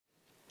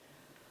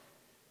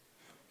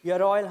Your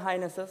Royal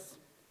Highnesses,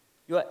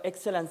 Your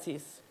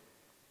Excellencies,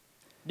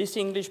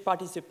 distinguished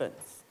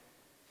participants,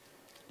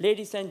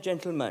 ladies and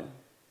gentlemen,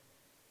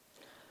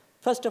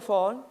 first of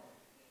all,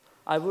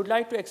 I would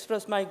like to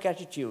express my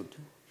gratitude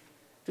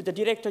to the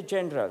Director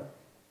General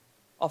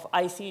of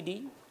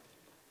ICD,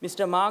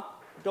 Mr. Mark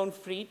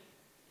Donfried,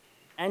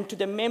 and to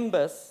the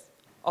members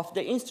of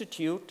the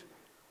Institute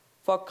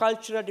for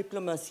Cultural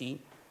Diplomacy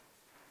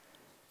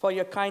for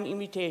your kind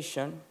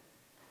invitation,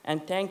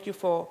 and thank you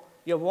for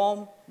your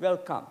warm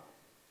welcome.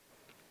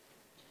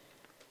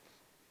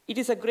 It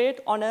is a great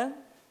honor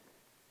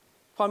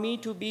for me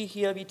to be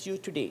here with you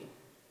today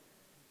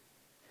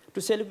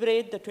to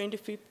celebrate the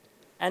 25th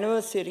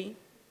anniversary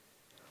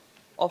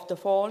of the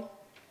fall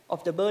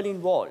of the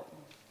Berlin Wall.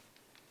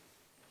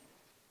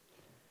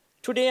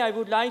 Today, I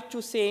would like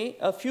to say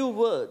a few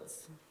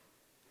words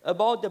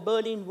about the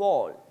Berlin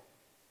Wall.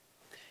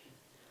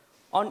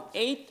 On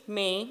 8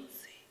 May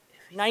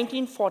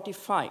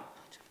 1945,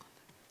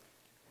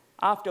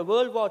 after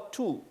World War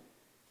II,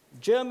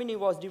 Germany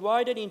was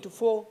divided into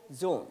 4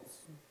 zones.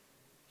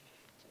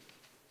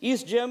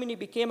 East Germany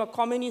became a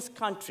communist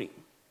country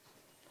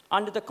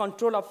under the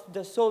control of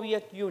the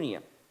Soviet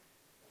Union.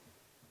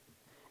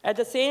 At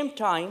the same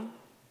time,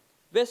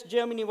 West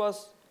Germany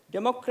was a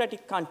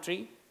democratic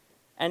country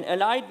and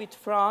allied with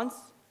France,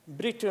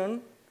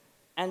 Britain,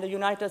 and the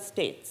United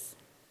States.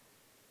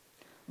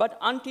 But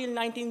until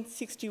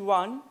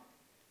 1961,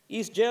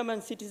 East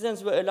German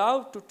citizens were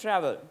allowed to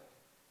travel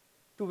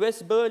to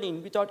West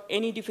Berlin without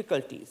any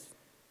difficulties.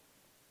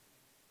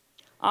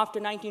 After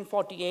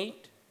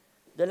 1948,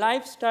 the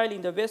lifestyle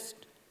in the West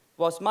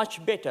was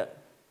much better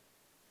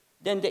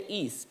than the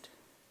East.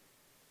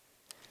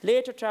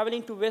 Later,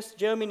 traveling to West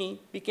Germany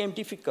became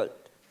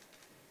difficult,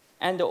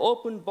 and the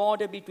open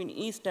border between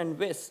East and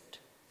West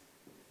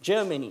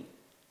Germany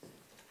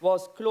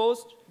was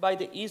closed by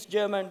the East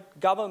German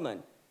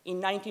government in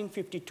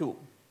 1952.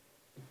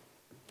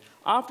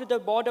 After the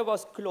border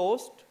was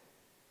closed,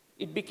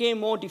 it became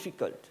more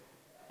difficult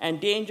and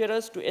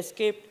dangerous to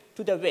escape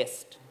to the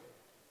West.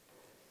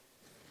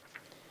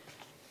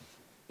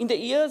 In the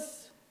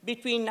years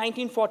between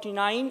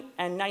 1949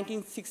 and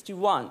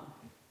 1961,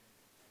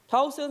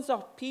 thousands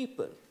of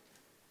people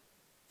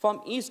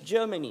from East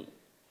Germany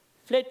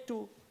fled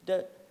to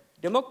the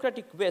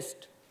democratic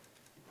West.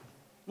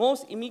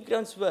 Most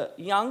immigrants were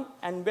young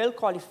and well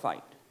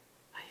qualified.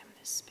 I am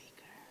the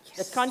speaker.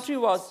 The country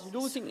was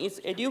losing its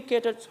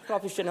educated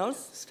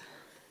professionals,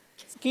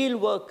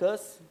 skilled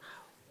workers,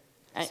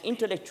 and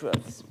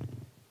intellectuals.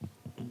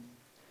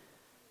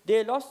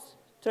 Their loss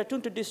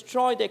threatened to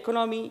destroy the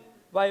economic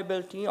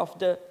viability of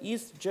the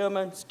East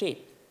German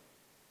state.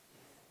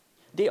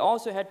 They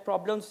also had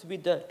problems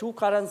with the 2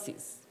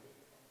 currencies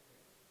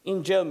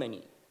in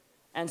Germany,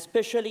 and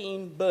especially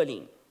in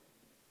Berlin.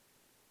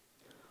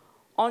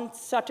 On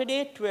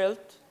Saturday,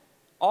 12th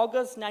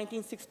August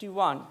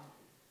 1961,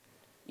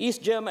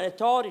 East German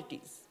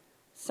authorities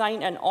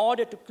signed an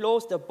order to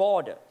close the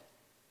border,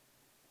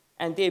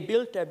 and they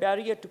built a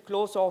barrier to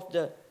close off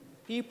the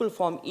people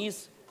from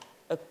East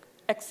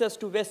access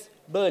to West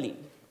Berlin.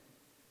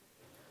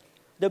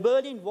 The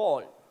Berlin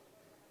Wall.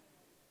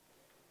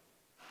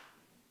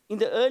 In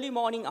the early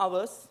morning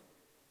hours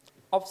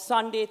of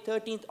Sunday,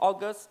 13th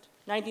August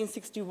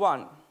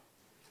 1961,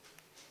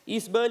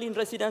 East Berlin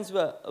residents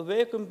were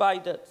awakened by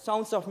the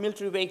sounds of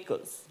military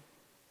vehicles,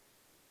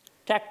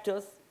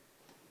 tractors,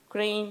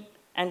 cranes,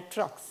 and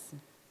trucks.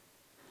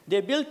 They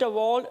built a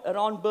wall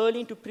around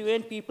Berlin to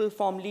prevent people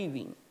from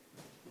leaving.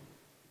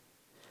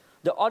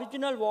 The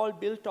original wall,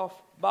 built of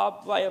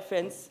barbed wire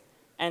fence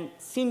and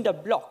cinder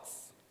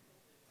blocks,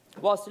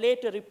 was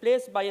later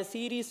replaced by a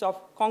series of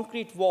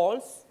concrete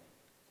walls,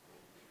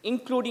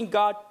 including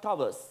guard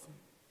towers.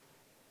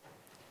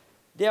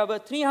 There were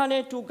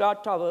 302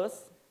 guard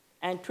towers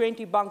and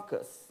 20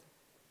 bunkers.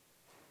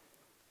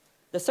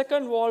 The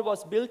second wall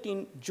was built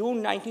in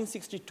June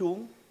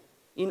 1962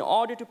 in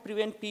order to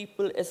prevent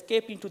people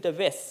escaping to the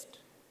West.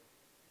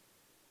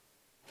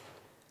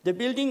 The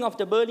building of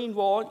the Berlin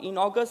Wall in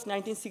August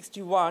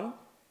 1961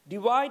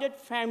 divided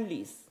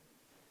families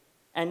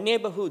and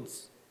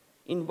neighborhoods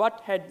in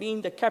what had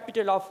been the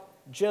capital of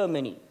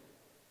Germany.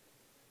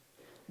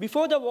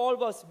 Before the wall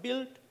was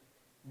built,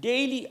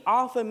 daily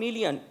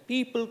 500,000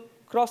 people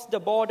crossed the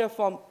border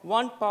from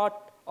one part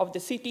of the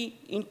city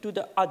into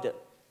the other.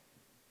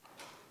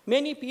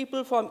 Many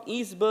people from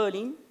East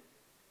Berlin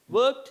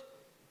worked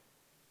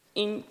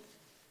in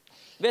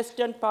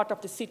western part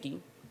of the city.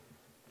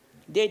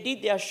 They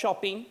did their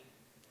shopping,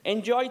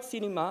 enjoyed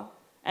cinema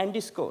and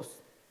discourse.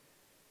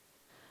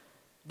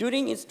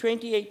 During its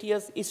 28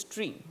 years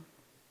history,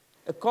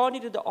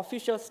 according to the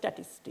official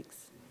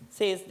statistics,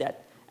 says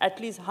that at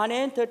least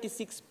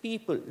 136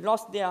 people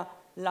lost their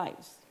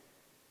lives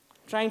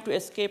trying to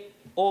escape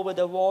over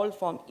the wall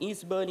from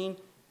East Berlin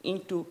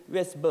into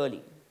West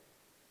Berlin.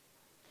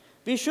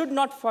 We should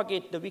not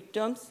forget the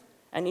victims,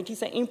 and it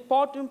is an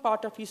important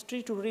part of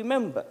history to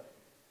remember.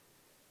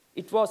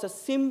 It was a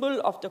symbol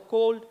of the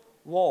Cold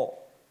War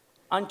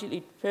until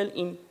it fell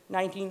in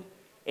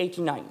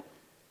 1989.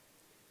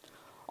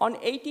 On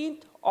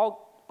 18th of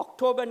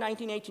October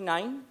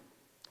 1989,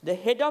 the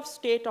head of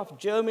state of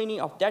Germany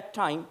of that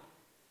time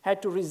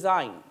had to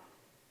resign,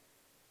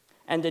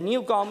 and the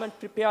new government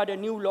prepared a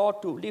new law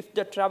to lift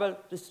the travel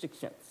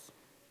restrictions.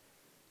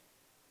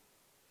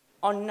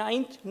 On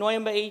 9th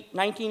November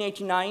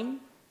 1989,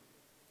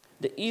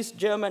 the East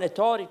German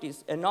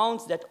authorities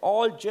announced that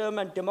all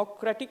German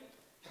Democratic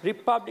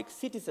Republic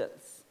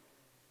citizens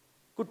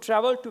could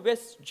travel to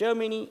West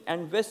Germany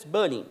and West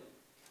Berlin.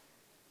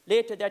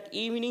 Later that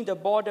evening, the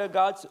border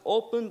guards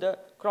opened the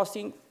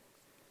crossing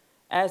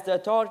as the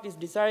authorities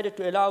decided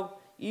to allow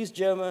East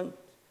Germans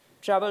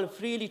travel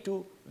freely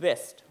to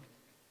West.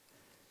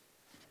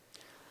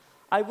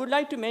 I would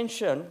like to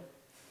mention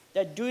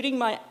that during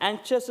my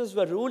ancestors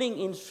were ruling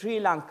in Sri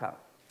Lanka,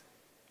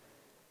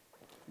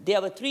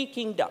 there were 3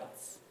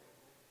 kingdoms,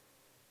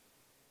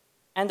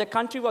 and the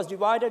country was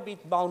divided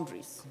with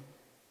boundaries.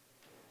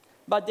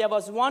 But there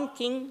was one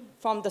king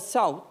from the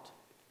south.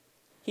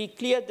 He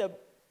cleared the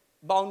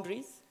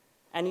boundaries,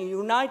 and he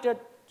united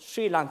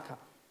Sri Lanka.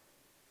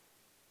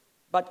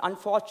 But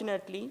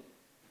unfortunately,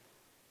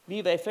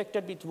 we were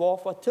affected with war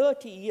for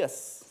 30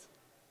 years.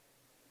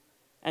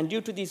 And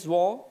due to this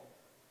war,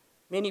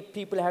 many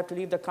people had to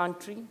leave the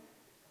country.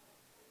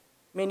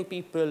 Many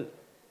people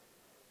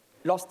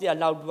lost their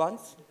loved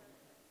ones.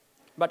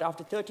 But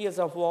after 30 years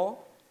of war,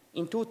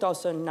 in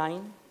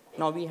 2009,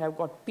 now we have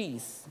got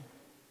peace.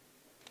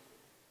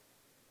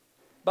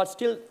 But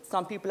still,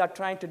 some people are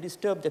trying to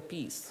disturb the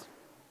peace.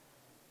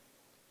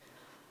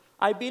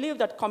 I believe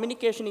that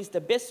communication is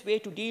the best way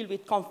to deal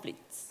with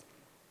conflicts.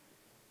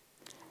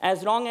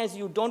 As long as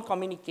you don't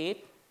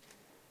communicate,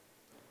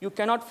 you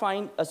cannot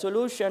find a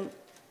solution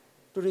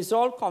to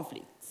resolve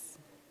conflicts.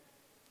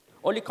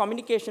 Only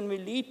communication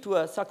will lead to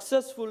a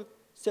successful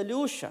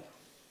solution.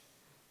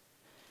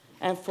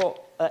 And for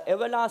an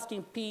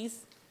everlasting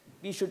peace,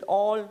 we should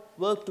all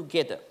work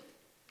together.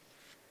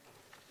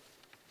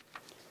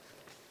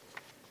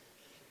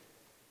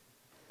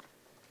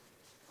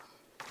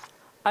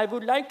 I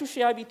would like to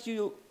share with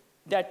you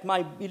that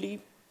my belief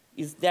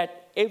is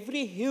that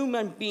every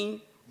human being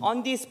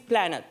on this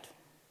planet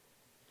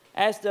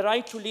has the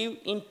right to live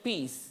in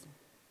peace.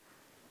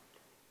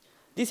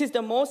 This is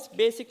the most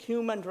basic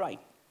human right.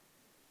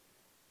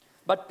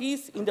 But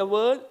peace in the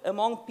world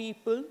among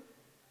people,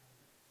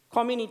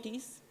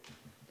 communities,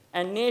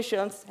 and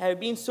nations have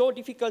been so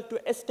difficult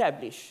to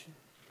establish.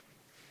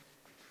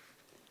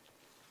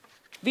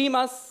 We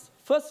must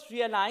first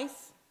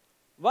realize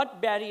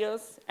what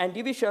barriers and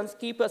divisions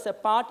keep us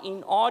apart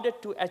in order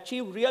to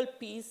achieve real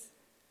peace,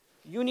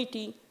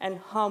 unity, and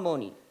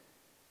harmony.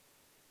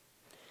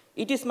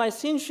 It is my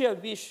sincere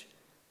wish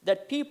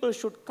that people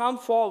should come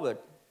forward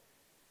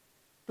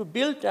to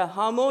build a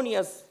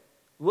harmonious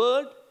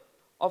world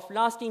of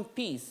lasting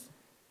peace.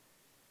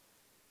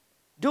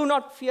 Do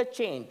not fear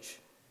change.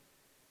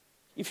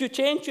 If you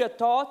change your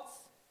thoughts,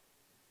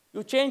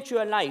 you change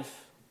your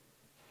life.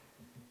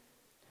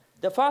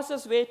 The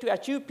fastest way to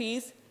achieve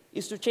peace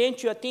is to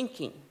change your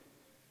thinking.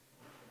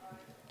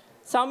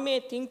 Some may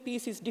think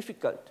peace is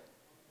difficult.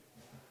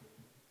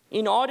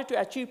 In order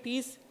to achieve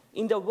peace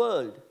in the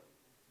world,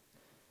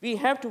 we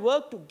have to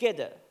work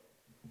together.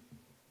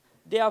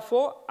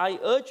 Therefore, I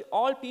urge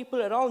all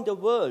people around the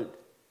world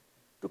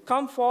to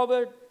come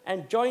forward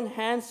and join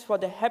hands for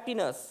the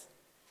happiness.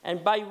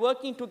 And by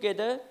working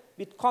together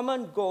with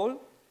common goal,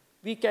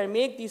 we can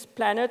make this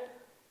planet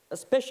a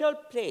special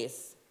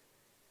place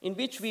in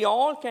which we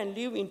all can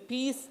live in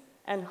peace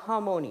and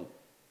harmony.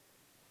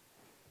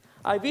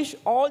 I wish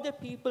all the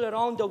people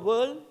around the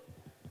world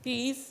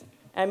peace,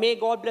 and may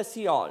God bless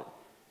you all.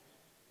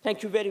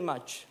 Thank you very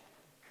much.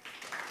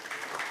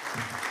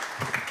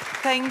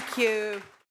 Thank you.